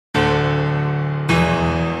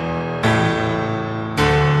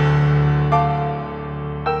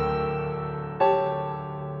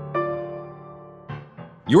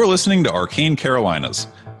You are listening to Arcane Carolinas,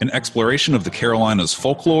 an exploration of the Carolinas'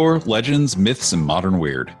 folklore, legends, myths, and modern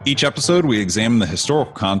weird. Each episode, we examine the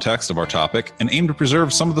historical context of our topic and aim to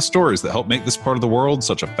preserve some of the stories that help make this part of the world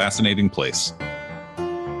such a fascinating place.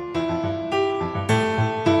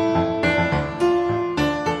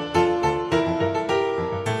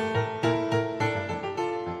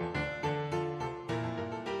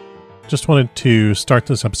 Just wanted to start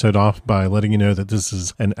this episode off by letting you know that this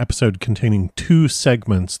is an episode containing two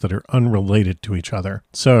segments that are unrelated to each other.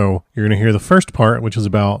 So you're going to hear the first part, which is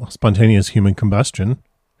about spontaneous human combustion.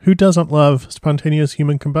 Who doesn't love spontaneous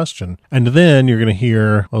human combustion? And then you're going to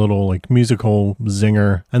hear a little musical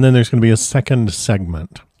zinger, and then there's going to be a second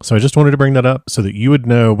segment. So I just wanted to bring that up so that you would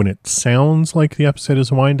know when it sounds like the episode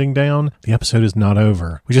is winding down, the episode is not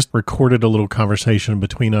over. We just recorded a little conversation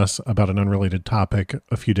between us about an unrelated topic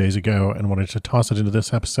a few days ago and wanted to toss it into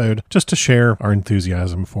this episode just to share our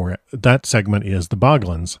enthusiasm for it. That segment is the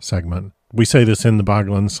Boglins segment. We say this in the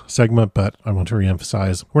Boglins segment, but I want to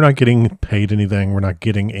reemphasize, we're not getting paid anything. We're not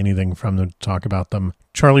getting anything from them to talk about them.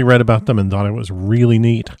 Charlie read about them and thought it was really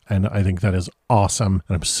neat, and I think that is awesome.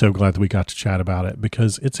 And I'm so glad that we got to chat about it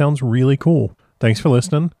because it sounds really cool. Thanks for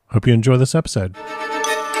listening. Hope you enjoy this episode.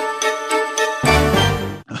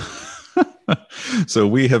 So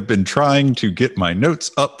we have been trying to get my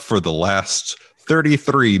notes up for the last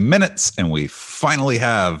 33 minutes, and we finally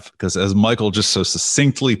have, because as Michael just so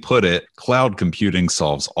succinctly put it, cloud computing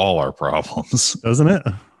solves all our problems. Doesn't it?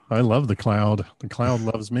 I love the cloud. The cloud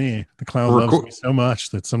loves me. The cloud loves me so much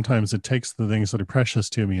that sometimes it takes the things that are precious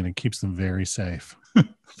to me and it keeps them very safe.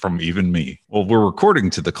 From even me. Well, we're recording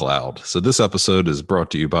to the cloud. So this episode is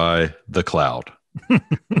brought to you by the cloud.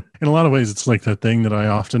 In a lot of ways, it's like that thing that I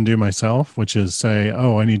often do myself, which is say,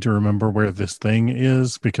 oh, I need to remember where this thing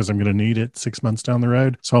is because I'm going to need it 6 months down the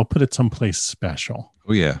road. So I'll put it someplace special.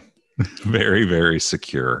 Oh, yeah. Very, very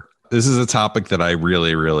secure. This is a topic that I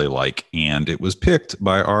really, really like, and it was picked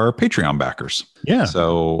by our Patreon backers. Yeah.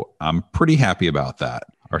 So I'm pretty happy about that.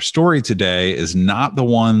 Our story today is not the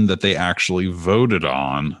one that they actually voted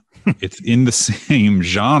on. It's in the same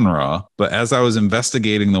genre, but as I was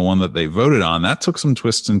investigating the one that they voted on, that took some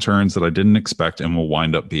twists and turns that I didn't expect and will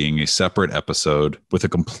wind up being a separate episode with a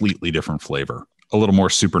completely different flavor, a little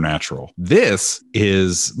more supernatural. This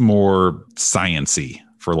is more science-y,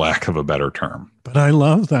 for lack of a better term. But I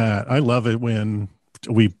love that. I love it when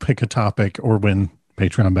we pick a topic, or when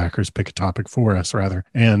Patreon backers pick a topic for us, rather,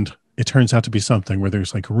 and it turns out to be something where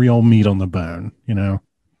there's real meat on the bone, you know?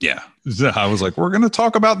 Yeah. I was like, we're going to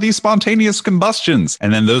talk about these spontaneous combustions.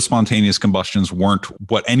 And then those spontaneous combustions weren't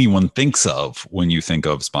what anyone thinks of when you think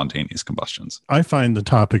of spontaneous combustions. I find the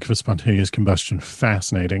topic of spontaneous combustion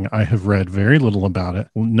fascinating. I have read very little about it,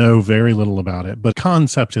 know very little about it, but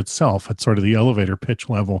concept itself at sort of the elevator pitch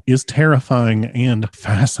level is terrifying and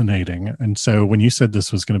fascinating. And so when you said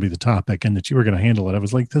this was going to be the topic and that you were going to handle it, I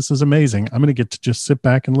was like, this is amazing. I'm going to get to just sit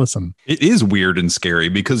back and listen. It is weird and scary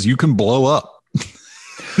because you can blow up.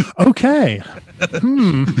 Okay.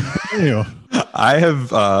 I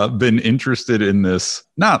have been interested in this,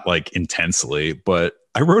 not intensely, but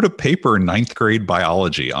I wrote a paper in 9th grade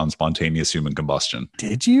biology on spontaneous human combustion.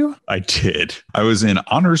 Did you? I did. I was in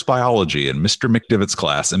honors biology in Mr. McDivitt's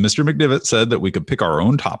class, and Mr. McDivitt said that we could pick our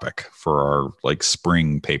own topic for our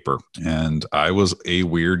spring paper. And I was a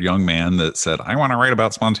weird young man that said, I want to write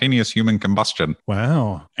about spontaneous human combustion.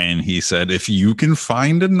 Wow. And he said, if you can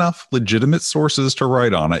find enough legitimate sources to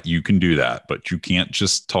write on it, you can do that. But you can't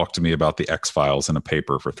just talk to me about the X-Files in a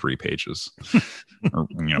paper for 3 pages. Or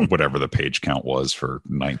whatever the page count was for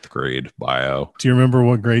 9th grade bio. Do you remember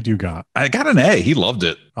what grade you got? I got an A. He loved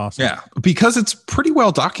it. Awesome. Yeah, because it's pretty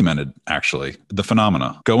well documented, actually, the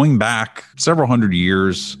phenomena. Going back several hundred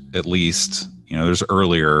years at least, there's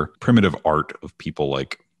earlier primitive art of people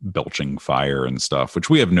belching fire and stuff, which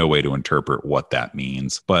we have no way to interpret what that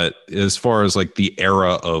means. But as far as the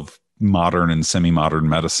era of modern and semi-modern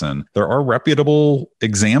medicine, there are reputable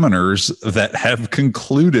examiners that have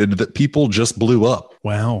concluded that people just blew up.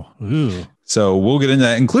 Wow. Ooh. So we'll get into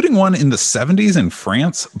that, including one in the 70s in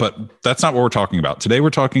France, but that's not what we're talking about. Today we're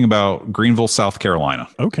talking about Greenville, South Carolina.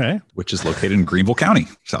 Okay. Which is located in Greenville County,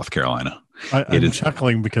 South Carolina. I'm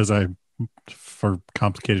chuckling because I, for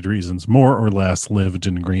complicated reasons, more or less lived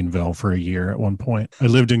in Greenville for a year at one point. I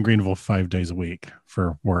lived in Greenville 5 days a week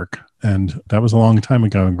for work. And that was a long time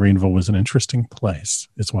ago. And Greenville was an interesting place,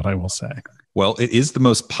 is what I will say. Well, it is the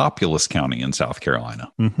most populous county in South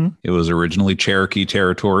Carolina. Mm-hmm. It was originally Cherokee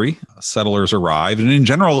territory. Settlers arrived. And in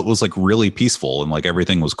general, it was really peaceful and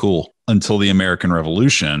everything was cool until the American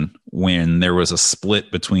Revolution, when there was a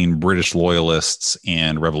split between British loyalists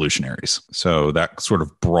and revolutionaries. So that sort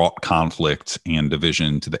of brought conflict and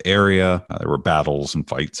division to the area. There were battles and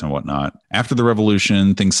fights and whatnot. After the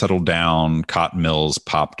revolution, things settled down, cotton mills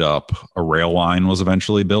popped up, a rail line was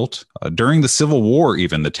eventually built. During the Civil War,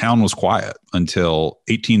 even, the town was quiet until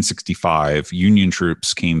 1865. Union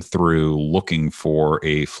troops came through looking for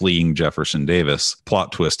a fleeing Jefferson Davis.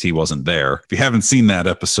 Plot twist, he wasn't there. If you haven't seen that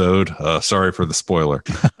episode, sorry for the spoiler.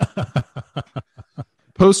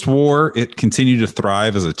 Post-war, it continued to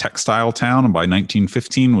thrive as a textile town, and by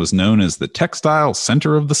 1915 was known as the Textile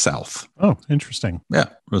Center of the South. Oh, interesting. Yeah.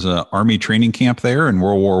 There was an Army training camp there in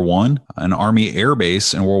World War I, an Army air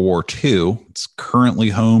base in World War II. It's currently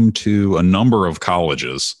home to a number of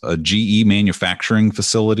colleges, a GE manufacturing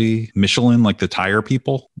facility, Michelin, like the tire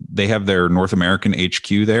people. They have their North American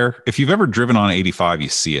HQ there. If you've ever driven on 85, you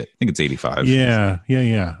see it. I think it's 85.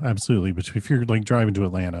 Yeah, absolutely. But if you're like driving to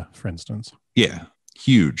Atlanta, for instance. Yeah.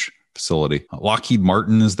 Huge facility. Lockheed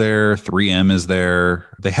Martin is there. 3M is there.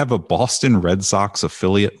 They have a Boston Red Sox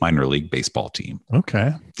affiliate minor league baseball team.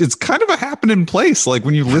 Okay. It's kind of a happening place. Like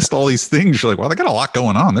when you list all these things, you're like, well, they got a lot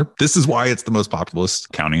going on. This is why it's the most populous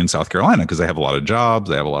county in South Carolina, because they have a lot of jobs.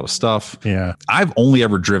 They have a lot of stuff. Yeah. I've only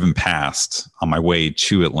ever driven past on my way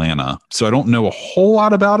to Atlanta, so I don't know a whole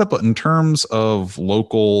lot about it. But in terms of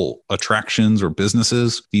local attractions or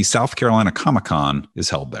businesses, the South Carolina Comic-Con is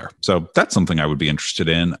held there. So that's something I would be interested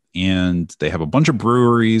in. And they have a bunch of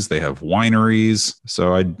breweries. They have wineries.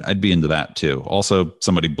 So I'd be into that too. Also,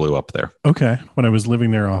 somebody blew up there. Okay. When I was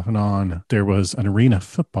living there off and on, there was an arena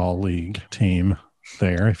football league team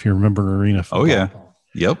there. If you remember arena football. Oh, yeah.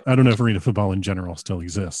 Yep. I don't know if arena football in general still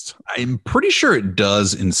exists. I'm pretty sure it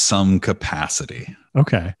does in some capacity.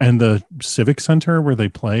 Okay. And the Civic Center where they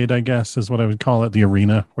played, I guess, is what I would call it. The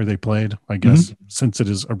arena where they played, I guess, since it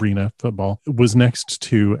is arena football, it was next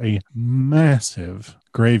to a massive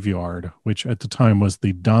graveyard, which at the time was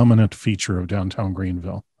the dominant feature of downtown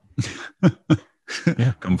Greenville.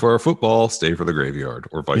 Yeah. Come for our football, stay for the graveyard,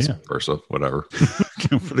 or vice versa, whatever.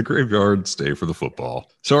 Come for the graveyard, stay for the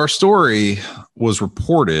football. So our story was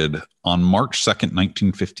reported on March 2nd,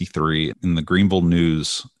 1953 in the Greenville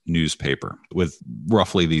newspaper with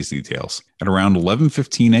roughly these details. At around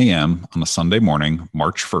 11:15 a.m. on a Sunday morning,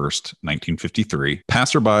 March 1st, 1953,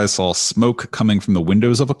 passersby saw smoke coming from the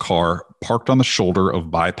windows of a car parked on the shoulder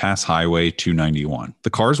of Bypass Highway 291. The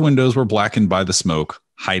car's windows were blackened by the smoke,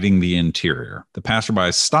 hiding the interior. The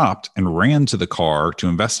passersby stopped and ran to the car to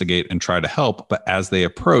investigate and try to help, but as they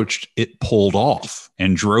approached, it pulled off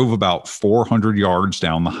and drove about 400 yards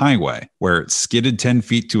down the highway, where it skidded 10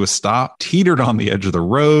 feet to a stop, teetered on the edge of the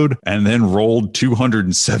road, and then rolled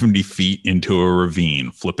 270 feet into a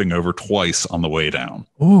ravine, flipping over twice on the way down.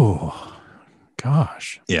 Oh,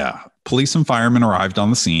 gosh. Yeah. Police and firemen arrived on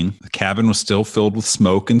the scene. The cabin was still filled with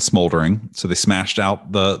smoke and smoldering, so they smashed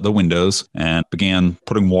out the windows and began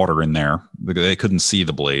putting water in there. They couldn't see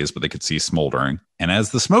the blaze, but they could see smoldering. And as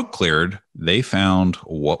the smoke cleared, they found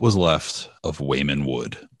what was left of Wayman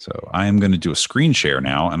Wood. So I am going to do a screen share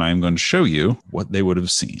now, and I am going to show you what they would have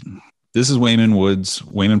seen. This is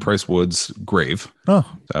Wayman Price Wood's grave. Oh.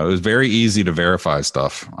 So it was very easy to verify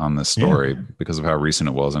stuff on this story because of how recent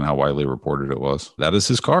it was and how widely reported it was. That is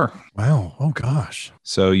his car. Wow. Oh, gosh.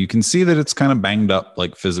 So you can see that it's kind of banged up,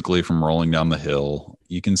 like physically from rolling down the hill.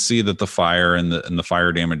 You can see that the fire and the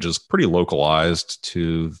fire damage is pretty localized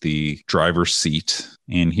to the driver's seat.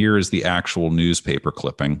 And here is the actual newspaper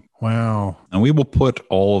clipping. Wow. And we will put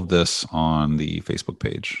all of this on the Facebook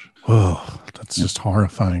page. Oh, that's just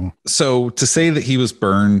horrifying. So to say that he was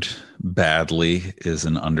burned badly is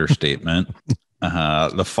an understatement.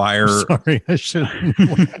 The fire... Sorry, I shouldn't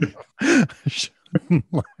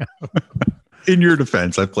laugh. In your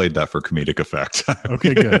defense, I played that for comedic effect.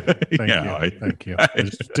 Okay, good. Thank you. I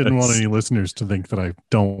just didn't want any listeners to think that I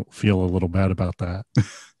don't feel a little bad about that.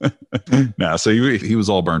 No, so he was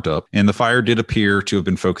all burnt up. And the fire did appear to have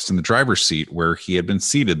been focused in the driver's seat where he had been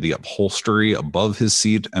seated. The upholstery above his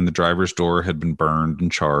seat and the driver's door had been burned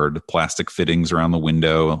and charred. Plastic fittings around the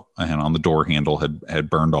window and on the door handle had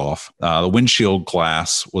burned off. The windshield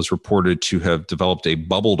glass was reported to have developed a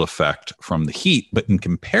bubbled effect from the heat, but in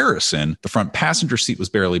comparison, the front passenger seat was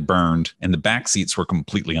barely burned and the back seats were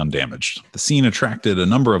completely undamaged. The scene attracted a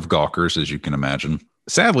number of gawkers, as you can imagine.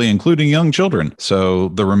 Sadly, including young children. So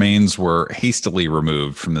the remains were hastily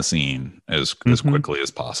removed from the scene as quickly as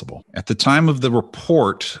possible. At the time of the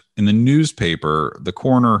report in the newspaper, the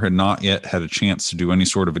coroner had not yet had a chance to do any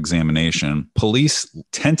sort of examination. Police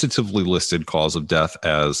tentatively listed cause of death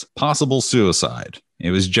as possible suicide. It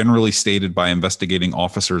was generally stated by investigating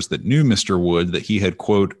officers that knew Mr. Wood that he had,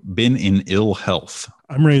 quote, been in ill health.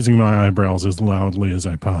 I'm raising my eyebrows as loudly as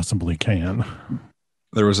I possibly can.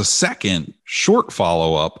 There was a second short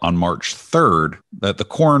follow-up on March 3rd that the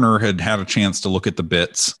coroner had a chance to look at the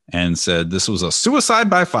bits and said this was a suicide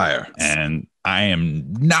by fire. And I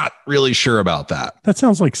am not really sure about that. That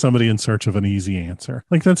sounds like somebody in search of an easy answer.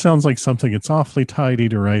 Like that sounds like something it's awfully tidy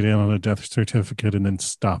to write in on a death certificate and then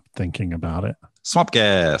stop thinking about it. Swamp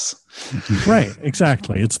gas. Right,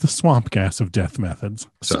 exactly. It's the swamp gas of death methods.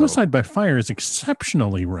 Suicide by fire is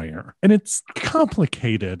exceptionally rare, and it's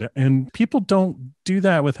complicated, and people don't do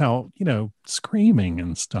that without, screaming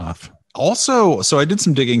and stuff. Also, so I did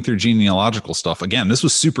some digging through genealogical stuff. Again, this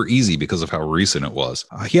was super easy because of how recent it was.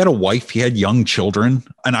 He had a wife, he had young children,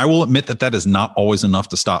 and I will admit that is not always enough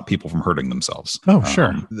to stop people from hurting themselves. Oh,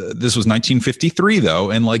 sure. This was 1953,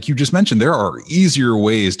 though, and like you just mentioned, there are easier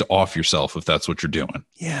ways to off yourself if that's what you're doing.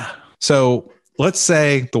 Yeah. So let's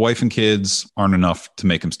say the wife and kids aren't enough to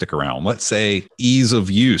make him stick around. Let's say ease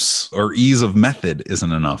of use or ease of method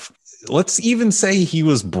isn't enough. Let's even say he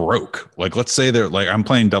was broke. Like, let's say they're like, I'm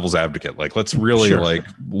playing devil's advocate. Like, let's really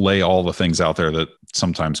lay all the things out there that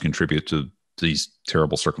sometimes contribute to these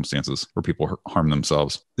terrible circumstances where people harm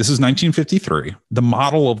themselves. This is 1953. The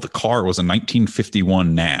model of the car was a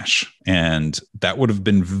 1951 Nash, and that would have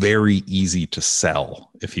been very easy to sell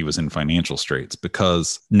if he was in financial straits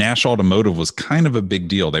because Nash Automotive was kind of a big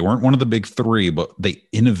deal. They weren't one of the big three, but they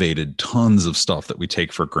innovated tons of stuff that we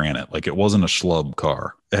take for granted. Like it wasn't a schlub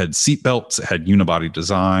car. It had seatbelts, it had unibody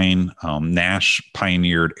design. Nash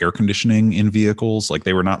pioneered air conditioning in vehicles. Like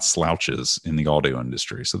they were not slouches in the auto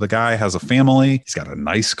industry. So the guy has a family. He's got a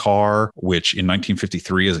nice car, which in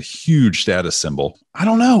 1953 is a huge status symbol. I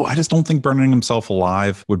don't know. I just don't think burning himself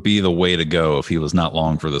alive would be the way to go if he was not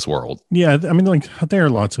long for this world. Yeah, I mean, like there are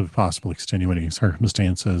lots of possible extenuating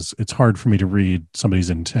circumstances. It's hard for me to read somebody's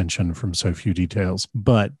intention from so few details,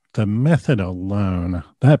 but the method alone,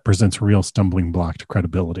 that presents a real stumbling block to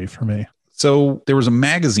credibility for me. So there was a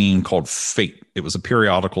magazine called Fate. It was a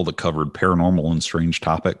periodical that covered paranormal and strange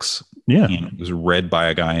topics. Yeah. And it was read by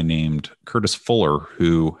a guy named Curtis Fuller,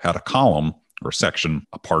 who had a column or section,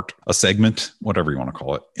 a segment, whatever you want to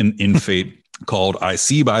call it, in Fate called I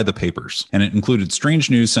See by the Papers. And it included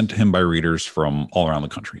strange news sent to him by readers from all around the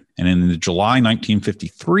country. And in the July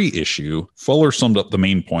 1953 issue, Fuller summed up the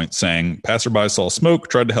main point saying, passerby saw smoke,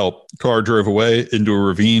 tried to help. Car drove away into a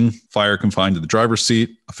ravine. Fire confined to the driver's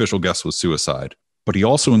seat. Official guess was suicide. But he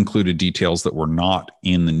also included details that were not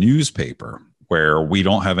in the newspaper, where we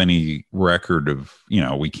don't have any record of,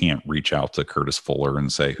 we can't reach out to Curtis Fuller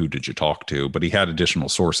and say, who did you talk to? But he had additional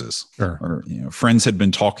sources. Sure. Or, friends had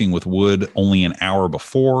been talking with Wood only an hour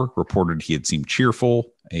before, reported he had seemed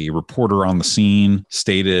cheerful. A reporter on the scene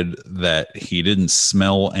stated that he didn't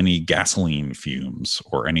smell any gasoline fumes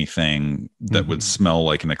or anything that would smell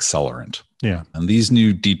like an accelerant. Yeah. And these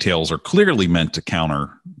new details are clearly meant to counter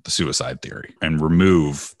the suicide theory and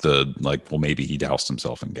remove maybe he doused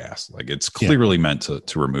himself in gas. Like it's clearly meant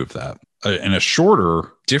to remove that. And a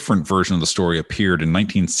shorter, different version of the story appeared in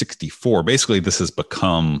 1964. Basically, this has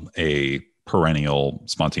become a perennial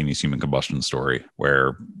spontaneous human combustion story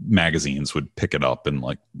where magazines would pick it up and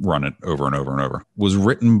run it over and over and over. It was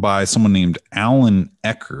written by someone named Alan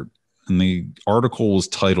Eckert. And the article was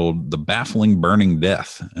titled The Baffling Burning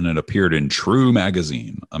Death, and it appeared in True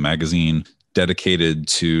Magazine, a magazine dedicated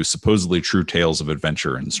to supposedly true tales of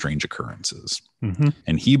adventure and strange occurrences. Mm-hmm.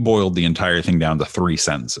 And he boiled the entire thing down to 3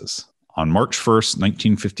 sentences. On March 1st,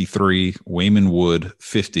 1953, Wayman Wood,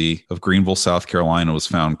 50, of Greenville, South Carolina, was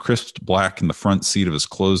found crisped black in the front seat of his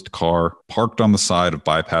closed car, parked on the side of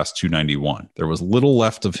Bypass 291. There was little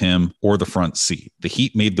left of him or the front seat. The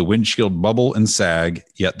heat made the windshield bubble and sag,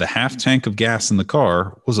 yet the half tank of gas in the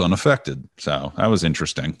car was unaffected. So that was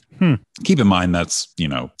interesting. Keep in mind that's,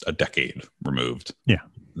 a decade removed. Yeah.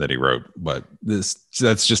 That he wrote, but that's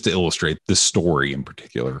just to illustrate this story in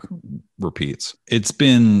particular repeats. It's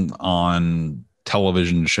been on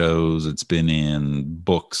television shows, it's been in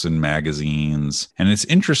books and magazines, and it's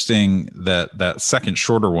interesting that second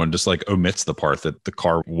shorter one just omits the part that the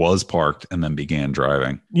car was parked and then began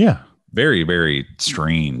driving. Yeah. Very, very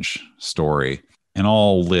strange story. And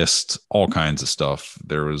I'll list all kinds of stuff.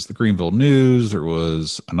 There was the Greenville News. There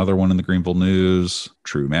was another one in the Greenville News,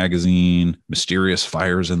 True Magazine, Mysterious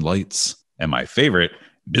Fires and Lights. And my favorite,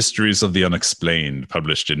 Mysteries of the Unexplained,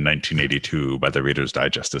 published in 1982 by the Reader's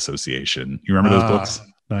Digest Association. You remember those books?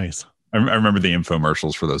 Nice. I remember the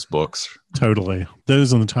infomercials for those books. Totally.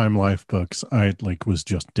 Those in the Time Life books, I was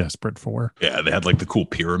just desperate for. Yeah, they had the cool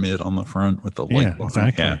pyramid on the front with the light. Yeah,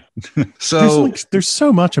 exactly. Yeah. So there's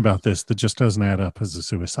so much about this that just doesn't add up as a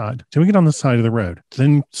suicide. So we get on the side of the road,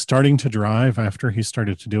 then starting to drive after he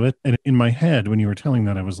started to do it. And in my head, when you were telling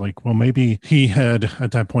that, I was like, well, maybe he had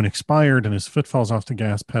at that point expired and his foot falls off the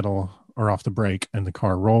gas pedal or off the brake and the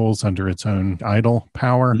car rolls under its own idle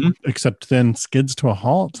power, except then skids to a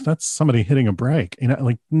halt. That's somebody hitting a brake.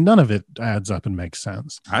 None of it adds up and makes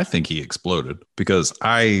sense. I think he exploded, because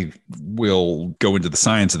I will go into the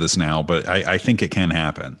science of this now, but I think it can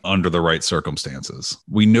happen under the right circumstances.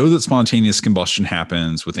 We know that spontaneous combustion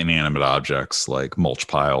happens with inanimate objects like mulch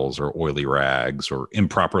piles or oily rags or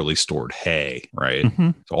improperly stored hay, right?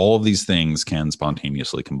 So all of these things can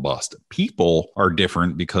spontaneously combust. People are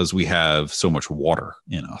different because we have so much water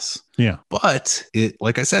in us. Yeah. But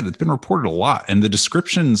like I said, it's been reported a lot. And the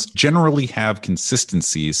descriptions generally have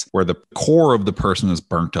consistencies where the core of the person is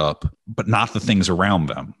burnt up, but not the things around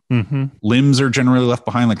them. Limbs are generally left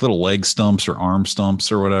behind, like little leg stumps or arm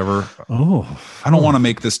stumps or whatever. I don't want to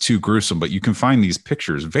make this too gruesome, but you can find these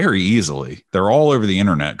pictures very easily. They're all over the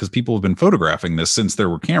internet because people have been photographing this since there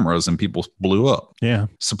were cameras and people blew up. Yeah.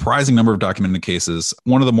 Surprising number of documented cases.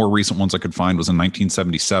 One of the more recent ones I could find was in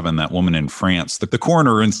 1977, that woman in France. The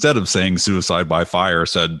coroner, instead of saying suicide by fire,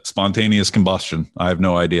 said spontaneous combustion. I have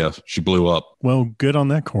no idea. She blew up. Well, good on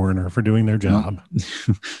that coroner for doing their job.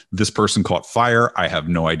 This person caught fire. I have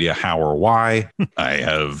no idea how or why. I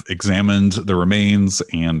have examined the remains,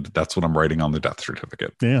 and that's what I'm writing on the death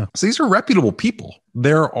certificate. Yeah. So these are reputable people.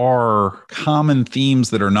 There are common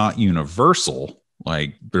themes that are not universal.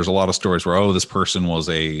 Like, there's a lot of stories where, this person was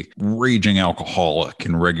a raging alcoholic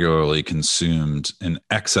and regularly consumed an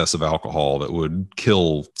excess of alcohol that would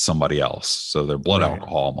kill somebody else. So their blood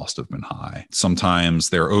alcohol must have been high.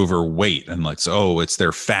 Sometimes they're overweight and it's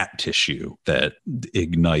their fat tissue that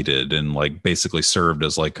ignited and basically served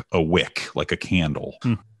as a wick, like a candle.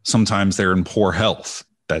 Sometimes they're in poor health.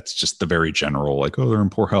 That's just the very general, they're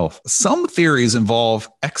in poor health. Some theories involve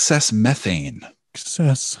excess methane.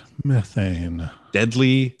 Excess methane.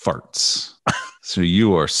 Deadly farts. So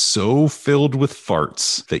you are so filled with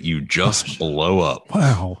farts that you just blow up.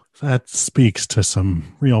 Wow. That speaks to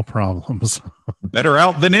some real problems. Better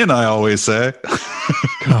out than in, I always say.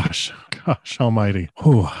 Gosh almighty.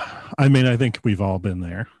 I think we've all been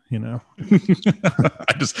there, I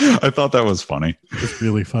thought that was funny. It's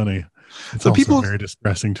really funny. It's so also very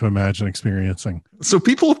distressing to imagine experiencing. So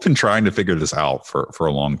people have been trying to figure this out for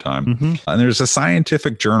a long time. And there's a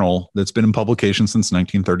scientific journal that's been in publication since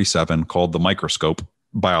 1937 called The Microscope.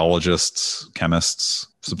 Biologists, chemists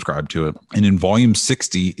subscribe to it. And in volume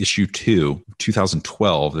 60, issue 2,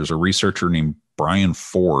 2012, there's a researcher named Brian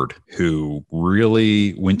Ford who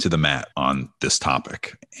really went to the mat on this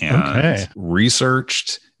topic and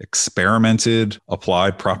researched, experimented,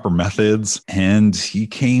 applied proper methods, and he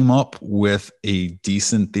came up with a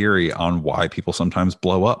decent theory on why people sometimes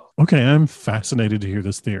blow up. Okay, I'm fascinated to hear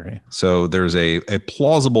this theory. So there's a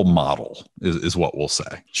plausible model is what we'll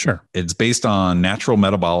say. Sure. It's based on natural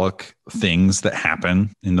metabolic things that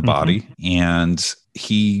happen in the body, and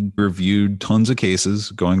he reviewed tons of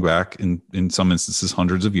cases going back in some instances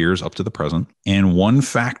hundreds of years up to the present. And one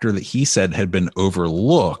factor that he said had been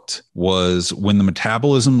overlooked was when the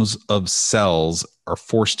metabolisms of cells are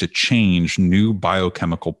forced to change, new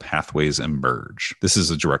biochemical pathways emerge. This is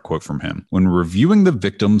a direct quote from him. When reviewing the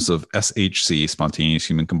victims of SHC, spontaneous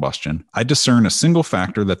human combustion, I discern a single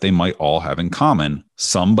factor that they might all have in common.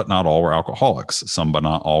 Some but not all were alcoholics. Some but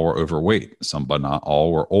not all were overweight. Some but not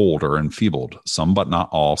all were old or enfeebled. Some but not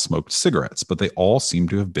all smoked cigarettes, but they all seem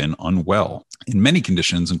to have been unwell. In many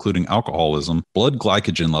conditions, including alcoholism, blood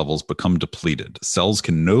glycogen levels become depleted. Cells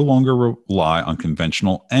can no longer rely on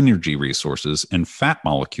conventional energy resources, and fat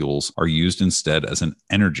molecules are used instead as an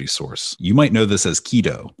energy source. You might know this as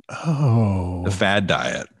keto. Oh. The fad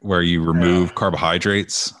diet, where you remove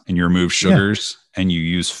carbohydrates and you remove sugars. And you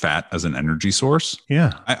use fat as an energy source.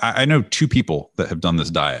 Yeah. I know 2 people that have done this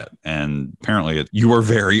diet, and apparently you are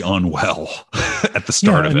very unwell at the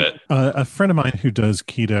start of it. A friend of mine who does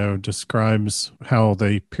keto describes how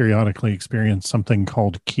they periodically experience something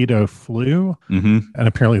called keto flu. And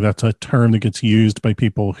apparently that's a term that gets used by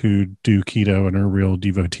people who do keto and are real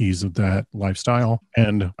devotees of that lifestyle.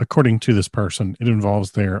 And according to this person, it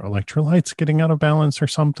involves their electrolytes getting out of balance or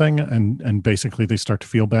something. And basically they start to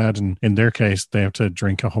feel bad. And in their case, they have to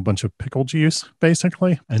drink a whole bunch of pickle juice,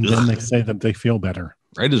 basically. And then they say that they feel better.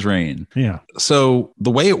 Right as rain. Yeah. So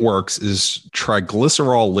the way it works is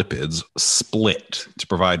triglycerol lipids split to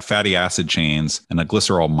provide fatty acid chains and a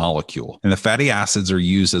glycerol molecule. And the fatty acids are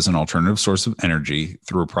used as an alternative source of energy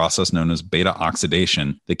through a process known as beta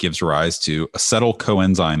oxidation that gives rise to acetyl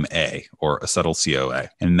coenzyme A, or acetyl CoA.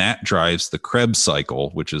 And that drives the Krebs cycle,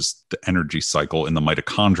 which is the energy cycle in the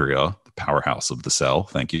mitochondria, the powerhouse of the cell.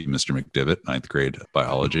 Thank you, Mr. McDivitt, ninth grade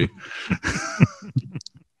biology.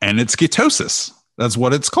 And it's ketosis. That's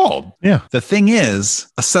what it's called. Yeah. The thing is,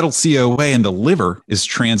 acetyl CoA in the liver is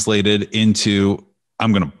translated into,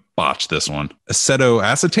 I'm going to botch this one,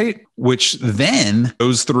 acetoacetate, which then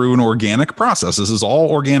goes through an organic process. This is all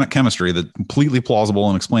organic chemistry that's completely plausible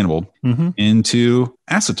and explainable into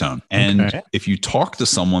acetone. And if you talk to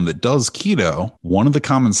someone that does keto, one of the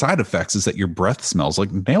common side effects is that your breath smells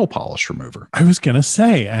like nail polish remover. I was going to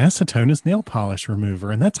say acetone is nail polish remover,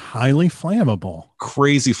 and that's highly flammable.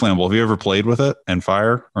 Crazy flammable. Have you ever played with it and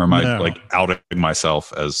fire? Or am I like outing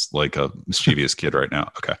myself as like a mischievous kid right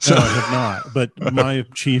now? Okay. No, I have not. But my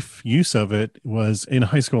chief use of it was in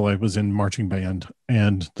high school. I was in marching band,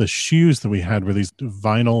 and the shoes that we had were these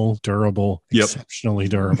vinyl, durable, exceptionally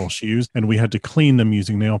durable shoes. And we had to clean them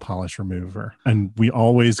using nail polish remover. And we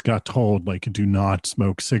always got told, like, do not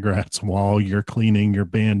smoke cigarettes while you're cleaning your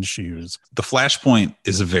band shoes. The flashpoint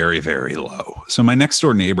is very, very low. So my next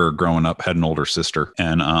door neighbor growing up had an older sister,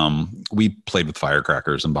 and we played with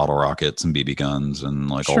firecrackers and bottle rockets and BB guns and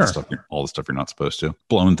like all the stuff you're not supposed to,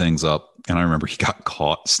 blowing things up. And I remember he got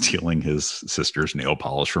caught stealing his sister's nail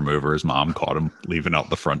polish remover. His mom caught him leaving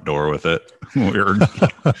out the front door with it. We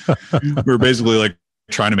were basically like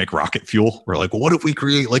trying to make rocket fuel. We're like, well, what if we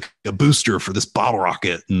create like a booster for this bottle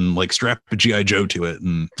rocket and like strap a G.I. Joe to it?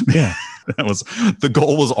 And that was the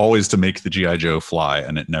goal, was always to make the G.I. Joe fly,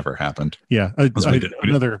 and it never happened. Yeah.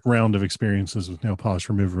 Another round of experiences with nail polish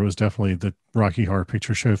remover was definitely the Rocky Horror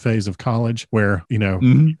Picture Show phase of college, where, you know,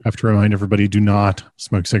 you have to remind everybody, do not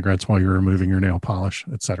smoke cigarettes while you're removing your nail polish,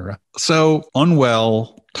 etc. So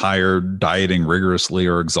unwell, tired, dieting rigorously,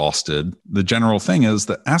 or exhausted, the general thing is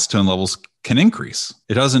that acetone levels can increase.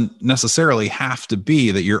 It doesn't necessarily have to be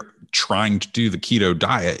that you're trying to do the keto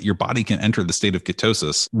diet. Your body can enter the state of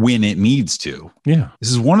ketosis when it needs to. Yeah. This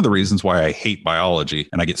is one of the reasons why I hate biology,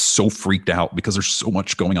 and I get so freaked out because there's so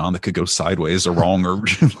much going on that could go sideways or wrong, or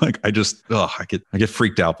like I get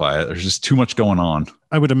freaked out by it. There's just too much going on.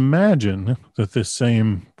 I would imagine that this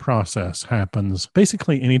same process happens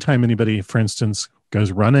basically anytime anybody, for instance,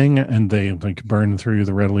 goes running and they like burn through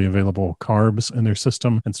the readily available carbs in their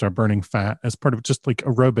system and start burning fat as part of just like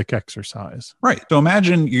aerobic exercise. Right. So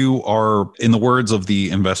imagine you are, in the words of the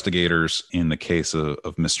investigators in the case of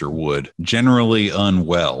Mr. Wood, generally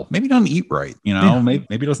unwell. Maybe doesn't eat right. You know,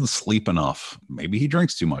 maybe doesn't sleep enough. Maybe he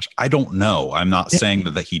drinks too much. I don't know. I'm not saying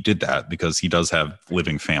that he did that, because he does have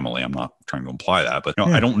living family. I'm not trying to imply that, but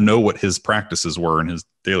I don't know what his practices were in his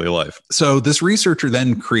daily life. So this researcher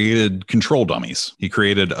then created control dummies. He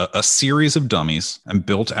created a series of dummies and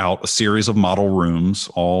built out a series of model rooms,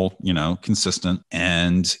 all, consistent.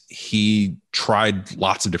 And he tried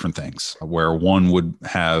lots of different things, where one would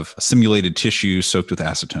have simulated tissue soaked with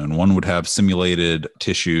acetone. One would have simulated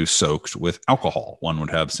tissue soaked with alcohol. One would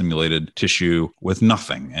have simulated tissue with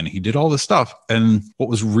nothing. And he did all this stuff. And what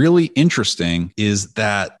was really interesting is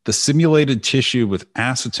that the simulated tissue with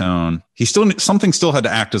acetone, something still had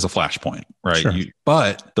to act as a flashpoint, right? Sure.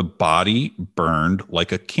 But the body burned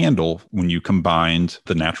like a candle when you combined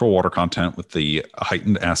the natural water content with the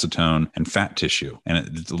heightened acetone and fat tissue. And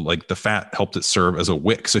the fat helped it serve as a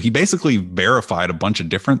wick. So he basically verified a bunch of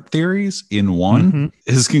different theories in one. Mm-hmm.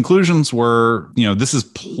 His conclusions were, this is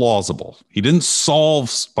plausible. He didn't solve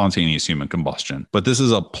spontaneous human combustion, but this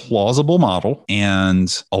is a plausible model.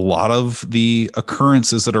 And a lot of the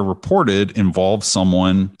occurrences that are reported involve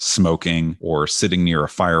someone smoking or sitting near a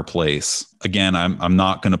fireplace. Again, I'm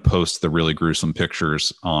not going to post the really gruesome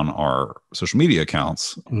pictures on our social media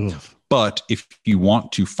accounts. Ugh. But if you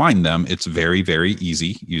want to find them, it's very, very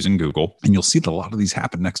easy using Google. And you'll see that a lot of these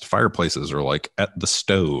happen next to fireplaces or like at the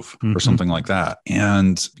stove or something like that.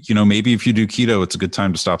 And, maybe if you do keto, it's a good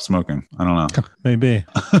time to stop smoking. I don't know. Maybe.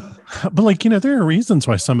 But there are reasons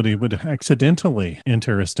why somebody would accidentally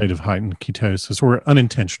enter a state of heightened ketosis, or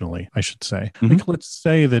unintentionally, I should say. Mm-hmm. Like, let's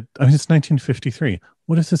say that it's 1953.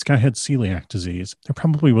 What if this guy had celiac disease? There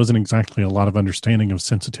probably wasn't exactly a lot of understanding of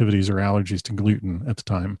sensitivities or allergies to gluten at the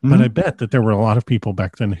time. Mm-hmm. But I bet that there were a lot of people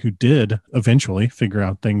back then who did eventually figure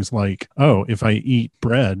out things like, oh, if I eat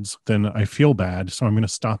breads, then I feel bad, so I'm going to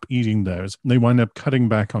stop eating those. And they wind up cutting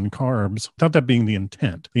back on carbs without that being the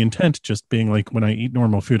intent. The intent just being like, when I eat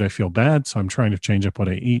normal food, I feel bad, so I'm trying to change up what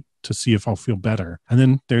I eat to see if I'll feel better. And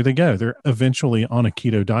then there they go. They're eventually on a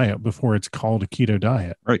keto diet before it's called a keto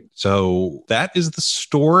diet. Right. So that is the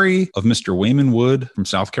story of Mr. Wayman Wood from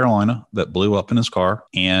South Carolina that blew up in his car,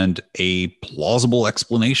 and a plausible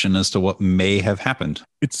explanation as to what may have happened.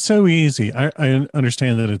 It's so easy. I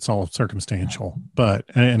understand that it's all circumstantial,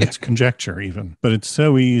 and it's conjecture even, but it's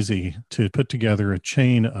so easy to put together a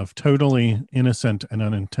chain of totally innocent and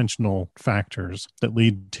unintentional factors that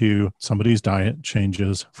lead to somebody's diet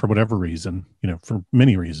changes for whatever reason, for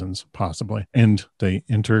many reasons possibly. And they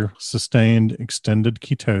enter sustained extended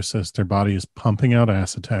ketosis. Their body is pumping out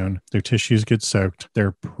acetone. Their tissues get soaked.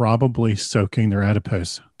 They're probably soaking their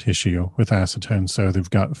adipose tissue with acetone. So they've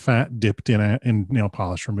got fat dipped in nail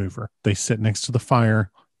polish remover. They sit next to the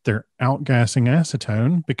fire. They're outgassing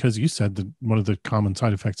acetone because you said that one of the common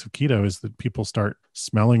side effects of keto is that people start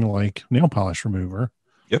smelling like nail polish remover.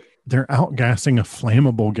 Yep. They're outgassing a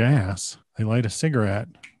flammable gas. They light a cigarette.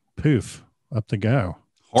 Poof, up they go.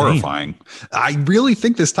 Horrifying. Damn. I really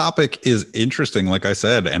think this topic is interesting, like I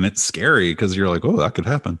said, and it's scary because you're like, oh, that could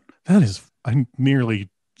happen. I nearly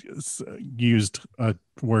used a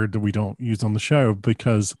word that we don't use on the show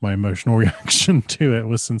because my emotional reaction to it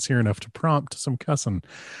was sincere enough to prompt some cussing.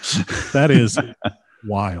 That is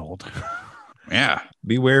wild. Yeah.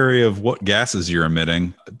 Be wary of what gases you're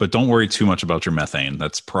emitting, but don't worry too much about your methane.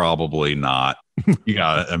 That's probably not, you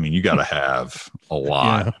gotta have a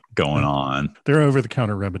lot going on. There are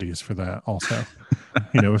over-the-counter remedies for that also.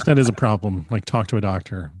 If that is a problem, like talk to a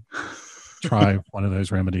doctor, try one of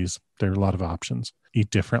those remedies. There are a lot of options. Eat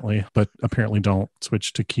differently, but apparently don't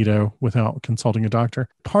switch to keto without consulting a doctor.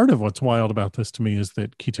 Part of what's wild about this to me is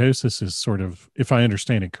that ketosis is sort of, if I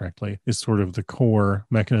understand it correctly, is sort of the core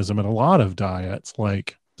mechanism in a lot of diets,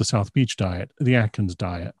 like the South Beach diet, the Atkins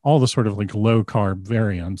diet. All the sort of like low carb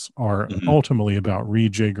variants are ultimately about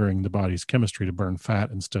rejiggering the body's chemistry to burn fat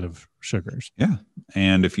instead of sugars. Yeah.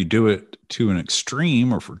 And if you do it to an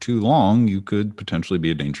extreme or for too long, you could potentially be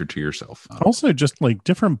a danger to yourself. Also, just like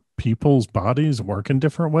different people's bodies work in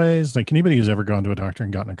different ways. Like anybody who's ever gone to a doctor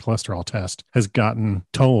and gotten a cholesterol test has gotten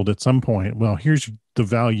told at some point, well, here's the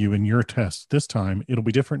value in your test this time. It'll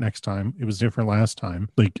be different next time. It was different last time.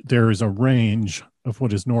 Like there is a range of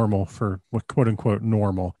what is normal for what quote unquote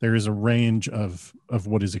normal. There is a range of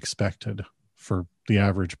what is expected for the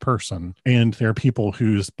average person. And there are people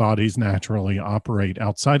whose bodies naturally operate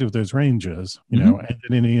outside of those ranges, and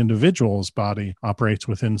then any individual's body operates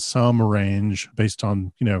within some range based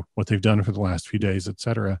on, what they've done for the last few days, et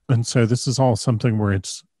cetera. And so this is all something where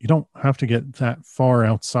you don't have to get that far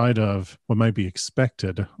outside of what might be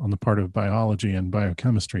expected on the part of biology and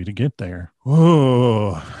biochemistry to get there.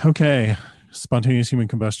 Oh, okay. Spontaneous human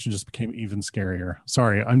combustion just became even scarier.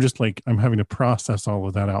 Sorry, I'm having to process all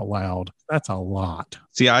of that out loud. That's a lot.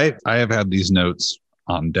 See, I have had these notes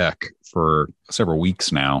on deck for several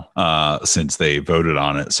weeks now since they voted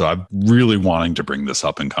on it. So I'm really wanting to bring this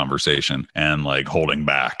up in conversation and like holding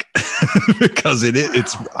back because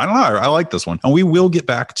it's, I don't know. I like this one. And we will get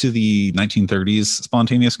back to the 1930s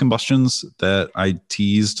spontaneous combustions that I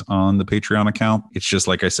teased on the Patreon account. It's just,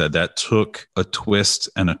 like I said, that took a twist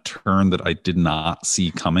and a turn that I did not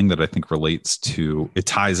see coming that I think it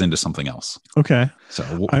ties into something else. Okay.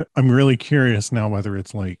 So I'm really curious now whether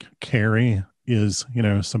it's like Carrie is,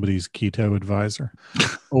 somebody's keto advisor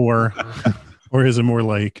or is it more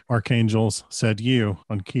like Archangels said you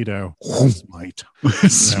on keto? Smite.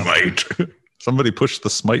 Smite. Somebody pushed the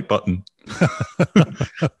smite button.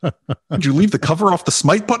 Did you leave the cover off the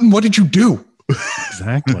smite button? What did you do?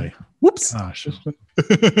 Exactly. Whoops. Gosh.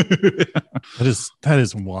 That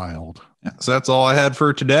is wild. Yeah, so that's all I had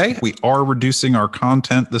for today. We are reducing our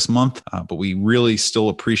content this month, but we really still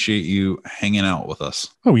appreciate you hanging out with us.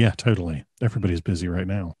 Oh, yeah, totally. Everybody's busy right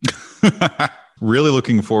now. Really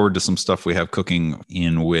looking forward to some stuff we have cooking,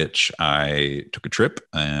 in which I took a trip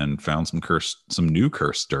and found some new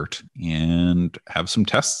cursed dirt and have some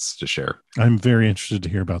tests to share. I'm very interested to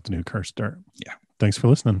hear about the new cursed dirt. Yeah. Thanks for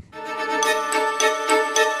listening.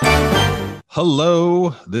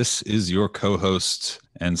 Hello, this is your co-host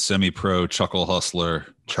and semi-pro chuckle hustler,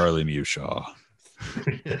 Charlie Mushaw.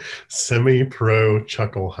 Semi-pro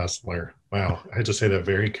chuckle hustler. Wow, I had to say that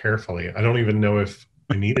very carefully. I don't even know if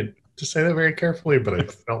I needed to say that very carefully, but I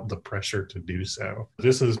felt the pressure to do so.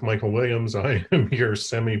 This is Michael Williams. I am your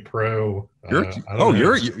semi-pro.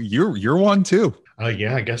 You're one too.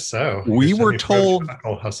 Yeah, I guess so. We were told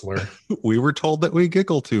chuckle hustler. We were told that we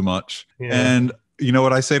giggle too much, and you know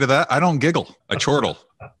what I say to that? I don't giggle. I chortle.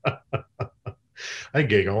 I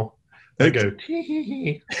giggle. I go,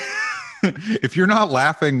 tee. If you're not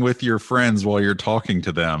laughing with your friends while you're talking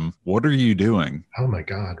to them, what are you doing? Oh my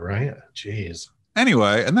God, right? Jeez.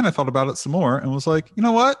 Anyway, and then I thought about it some more and was like, you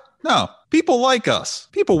know what? No, people like us.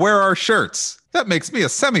 People wear our shirts. That makes me a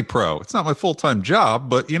semi-pro. It's not my full-time job,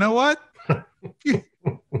 but you know what?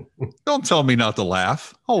 Don't tell me not to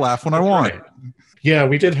laugh. I'll laugh when I want. Right. Yeah,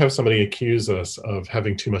 we did have somebody accuse us of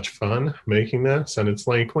having too much fun making this. And it's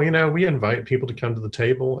like, well, we invite people to come to the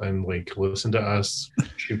table and like listen to us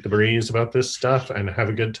shoot the breeze about this stuff and have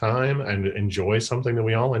a good time and enjoy something that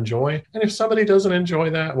we all enjoy. And if somebody doesn't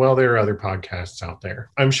enjoy that, well, there are other podcasts out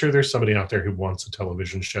there. I'm sure there's somebody out there who wants a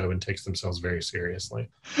television show and takes themselves very seriously.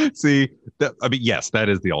 See, yes, that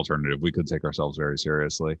is the alternative. We could take ourselves very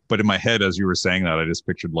seriously. But in my head, as you were saying that, I just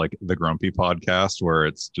pictured like the Grumpy podcast where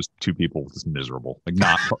it's just two people just miserable.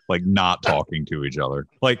 Not talking to each other.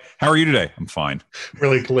 Like, how are you today? I'm fine.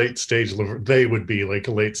 We're like late stage. They would be like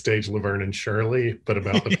a late stage Laverne and Shirley, but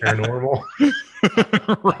about the paranormal.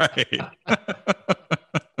 Right.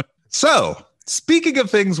 So, speaking of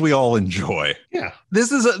things we all enjoy, yeah,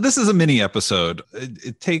 this is a mini episode.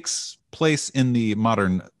 It takes place in the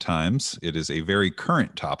modern times. It is a very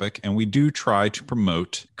current topic, and we do try to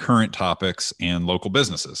promote current topics and local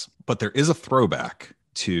businesses. But there is a throwback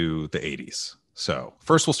to the 80s. So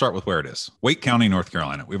first we'll start with where it is. Wake County, North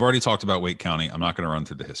Carolina. We've already talked about Wake County. I'm not going to run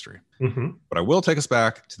through the history. But I will take us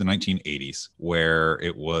back to the 1980s, where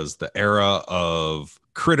it was the era of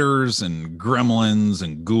critters and gremlins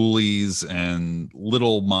and ghoulies and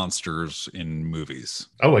little monsters in movies.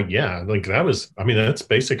 Oh, yeah. Like that's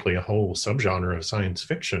basically a whole subgenre of science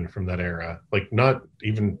fiction from that era. Like not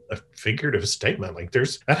even a figurative statement. Like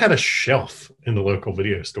that had a shelf in the local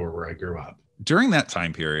video store where I grew up. During that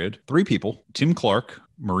time period, 3 people, Tim Clark,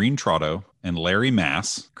 Maureen Trotto, and Larry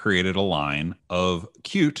Mass, created a line of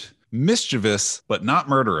cute, mischievous, but not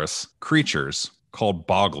murderous creatures called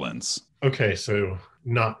Boglins. Okay, so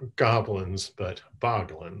not goblins, but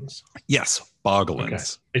Boglins. Yes,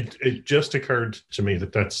 Boglins. Okay. It just occurred to me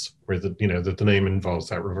that that's where that the name involves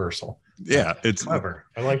that reversal. Yeah, it's clever.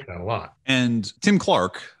 I like that a lot. And Tim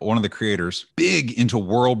Clark, one of the creators, big into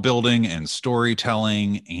world building and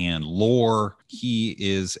storytelling and lore. He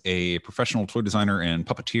is a professional toy designer and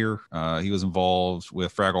puppeteer. He was involved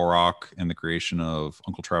with Fraggle Rock and the creation of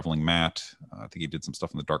Uncle Traveling Matt. I think he did some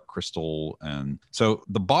stuff in the Dark Crystal. And so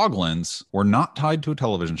the Boglins were not tied to a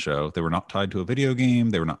television show. They were not tied to a video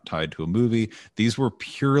game. They were not tied to a movie. These were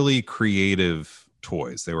purely creative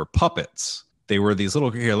toys. They were puppets. They were these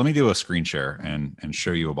little, here, let me do a screen share and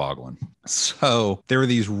show you a Boglin. So there were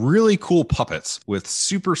these really cool puppets with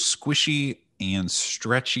super squishy and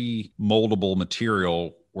stretchy moldable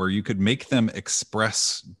material where you could make them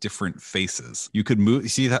express different faces. You could move, you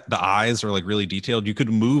see that the eyes are like really detailed. You could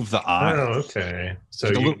move the eyes. Oh, okay. So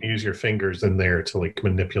you can use your fingers in there to like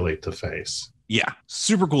manipulate the face. Yeah,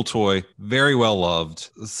 super cool toy, very well loved,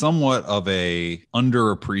 somewhat of a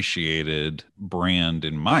underappreciated brand,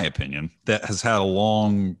 in my opinion, that has had a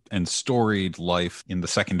long and storied life in the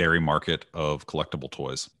secondary market of collectible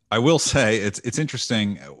toys. I will say it's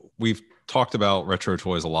interesting. We've talked about retro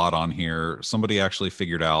toys a lot on here. Somebody actually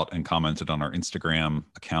figured out and commented on our Instagram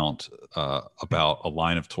account about a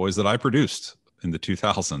line of toys that I produced in the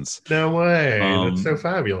 2000s. No way. That's so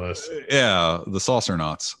fabulous. Yeah, the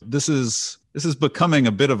Saucernauts. This is becoming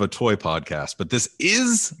a bit of a toy podcast, but this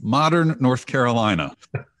is modern North Carolina.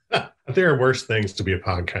 There are worse things to be a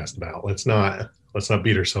podcast about. Let's not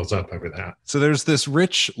beat ourselves up over that. So there's this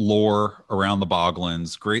rich lore around the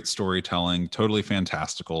Boglins, great storytelling, totally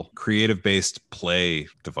fantastical, creative-based play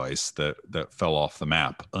device that fell off the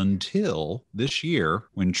map until this year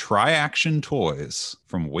when Tri-Action Toys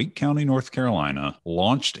from Wake County, North Carolina,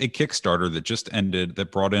 launched a Kickstarter that just ended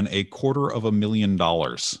that brought in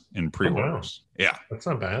 $250,000 in pre-orders. Oh, wow. Yeah. That's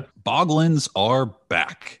not bad. Boglins are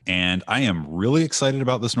back, and I am really excited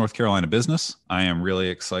about this North Carolina business. I am really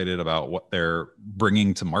excited about what they're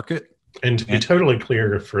bringing to market. And to be totally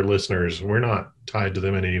clear for listeners, we're not tied to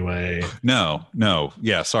them in any way. No.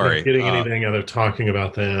 Yeah, sorry. Not getting anything out of talking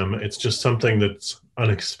about them. It's just something that's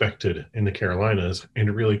unexpected in the Carolinas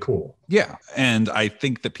and really cool. Yeah, and I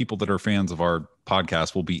think that people that are fans of our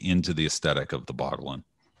podcast will be into the aesthetic of the Boglin.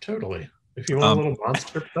 Totally. If you want a little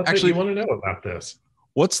monster stuff that you want to know about this.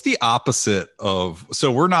 What's the opposite of,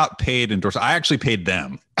 so we're not paid endorsement. I actually paid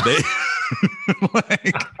them. They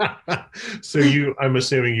So I'm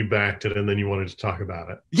assuming you backed it and then you wanted to talk about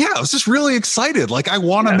it. Yeah, I was just really excited. Like I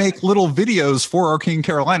want to make little videos for Arcane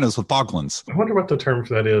Carolinas with Boglins. I wonder what the term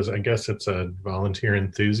for that is. I guess it's a volunteer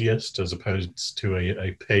enthusiast as opposed to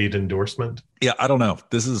a paid endorsement. Yeah, I don't know.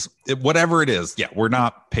 This is whatever it is. Yeah, we're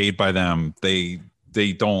not paid by them. We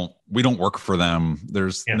don't work for them.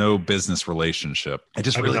 There's no business relationship. I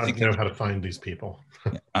just really think know how to find these people.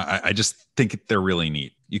 I just think they're really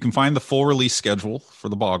neat. You can find the full release schedule for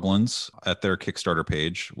the Boglins at their Kickstarter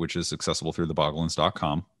page, which is accessible through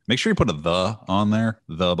theboglins.com. Make sure you put a "the" on there,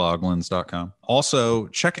 theboglins.com. Also,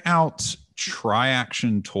 check out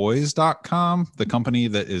tryactiontoys.com, the company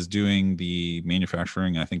that is doing the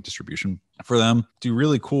manufacturing, I think distribution for them. Do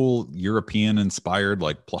really cool European-inspired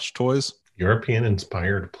like plush toys.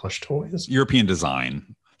 European-inspired plush toys? European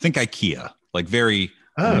design. Think IKEA. Like very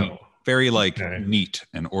neat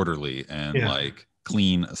and orderly and like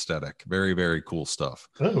clean aesthetic. Very, very cool stuff.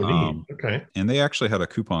 Oh, neat. Okay. And they actually had a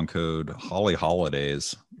coupon code Holly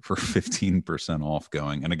Holidays for 15% off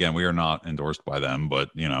going. And again, we are not endorsed by them, but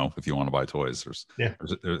if you want to buy toys, there's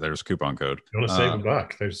a coupon code. You want to save a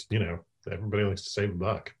buck? There's, everybody likes to save a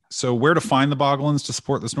buck. So where to find the Boglins to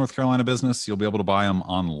support this North Carolina business? You'll be able to buy them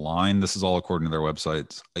online. This is all according to their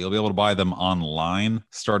websites. You'll be able to buy them online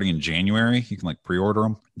starting in January. You can pre-order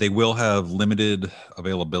them. They will have limited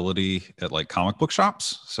availability at comic book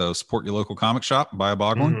shops. So support your local comic shop, buy a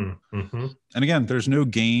Boglin. Mm-hmm. And again, there's no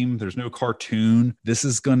game, there's no cartoon. This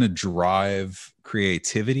is going to drive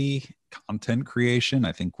creativity, content creation.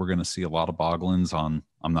 I think we're going to see a lot of Boglins on,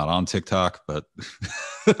 I'm not on TikTok, but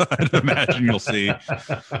I'd imagine you'll see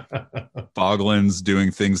Boglins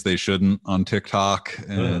doing things they shouldn't on TikTok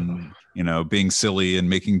and, being silly and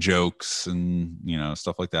making jokes and,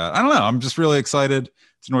 stuff like that. I don't know. I'm just really excited.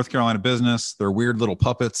 It's a North Carolina business. They're weird little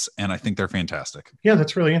puppets, and I think they're fantastic. Yeah,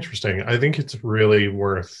 that's really interesting. I think it's really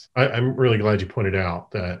worth... I'm really glad you pointed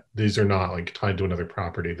out that these are not tied to another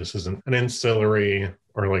property. This isn't an ancillary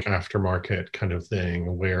or aftermarket kind of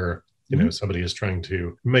thing where somebody is trying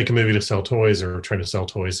to make a movie to sell toys or trying to sell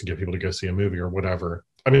toys to get people to go see a movie or whatever.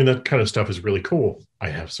 I mean, that kind of stuff is really cool. I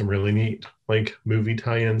have some really neat movie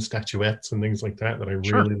tie-in statuettes and things like that I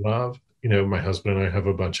really love. My husband and I have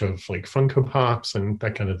a bunch of Funko Pops and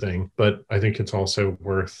that kind of thing. But I think it's also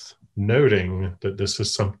worth noting that this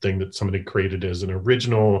is something that somebody created as an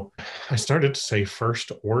original. I started to say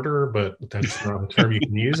first order, but that's not a term you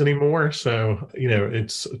can use anymore. So,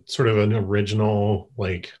 it's sort of an original,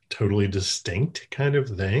 totally distinct kind of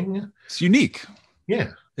thing. It's unique.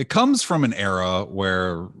 Yeah. It comes from an era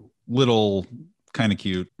where little kind of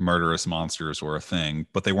cute murderous monsters were a thing,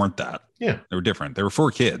 but they weren't that. Yeah. They were different. They were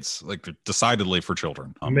for kids, decidedly for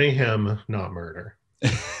children. Mayhem, not murder.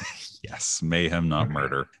 Yes, mayhem, not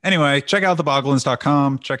murder. Anyway, check out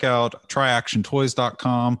theboglins.com. Check out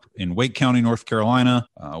tryactiontoys.com in Wake County, North Carolina.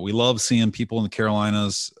 We love seeing people in the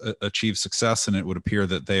Carolinas achieve success, and it would appear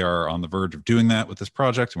that they are on the verge of doing that with this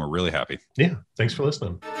project, and we're really happy. Yeah, thanks for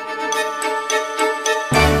listening.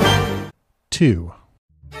 2.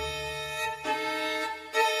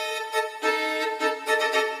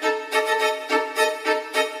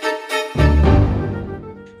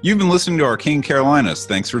 You've been listening to Arcane Carolinas.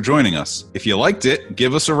 Thanks for joining us. If you liked it,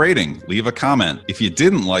 give us a rating, leave a comment. If you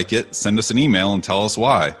didn't like it, send us an email and tell us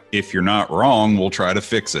why. If you're not wrong, we'll try to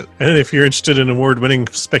fix it. And if you're interested in award-winning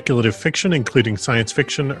speculative fiction, including science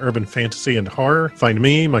fiction, urban fantasy, and horror, find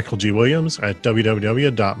me, Michael G. Williams, at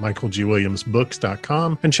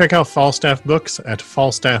www.michaelgwilliamsbooks.com and check out Falstaff Books at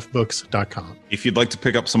falstaffbooks.com. If you'd like to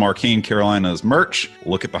pick up some Arcane Carolinas merch,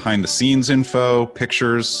 look at behind-the-scenes info,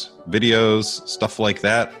 pictures, videos, stuff like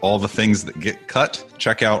that, all the things that get cut,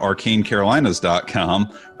 check out arcanecarolinas.com,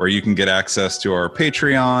 where you can get access to our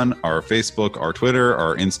Patreon, our Facebook, our Twitter,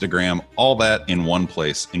 our Instagram, all that in one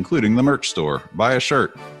place, including the merch store. Buy a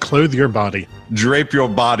shirt. Clothe your body. Drape your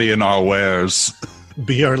body in our wares.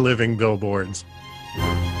 Be our living billboards.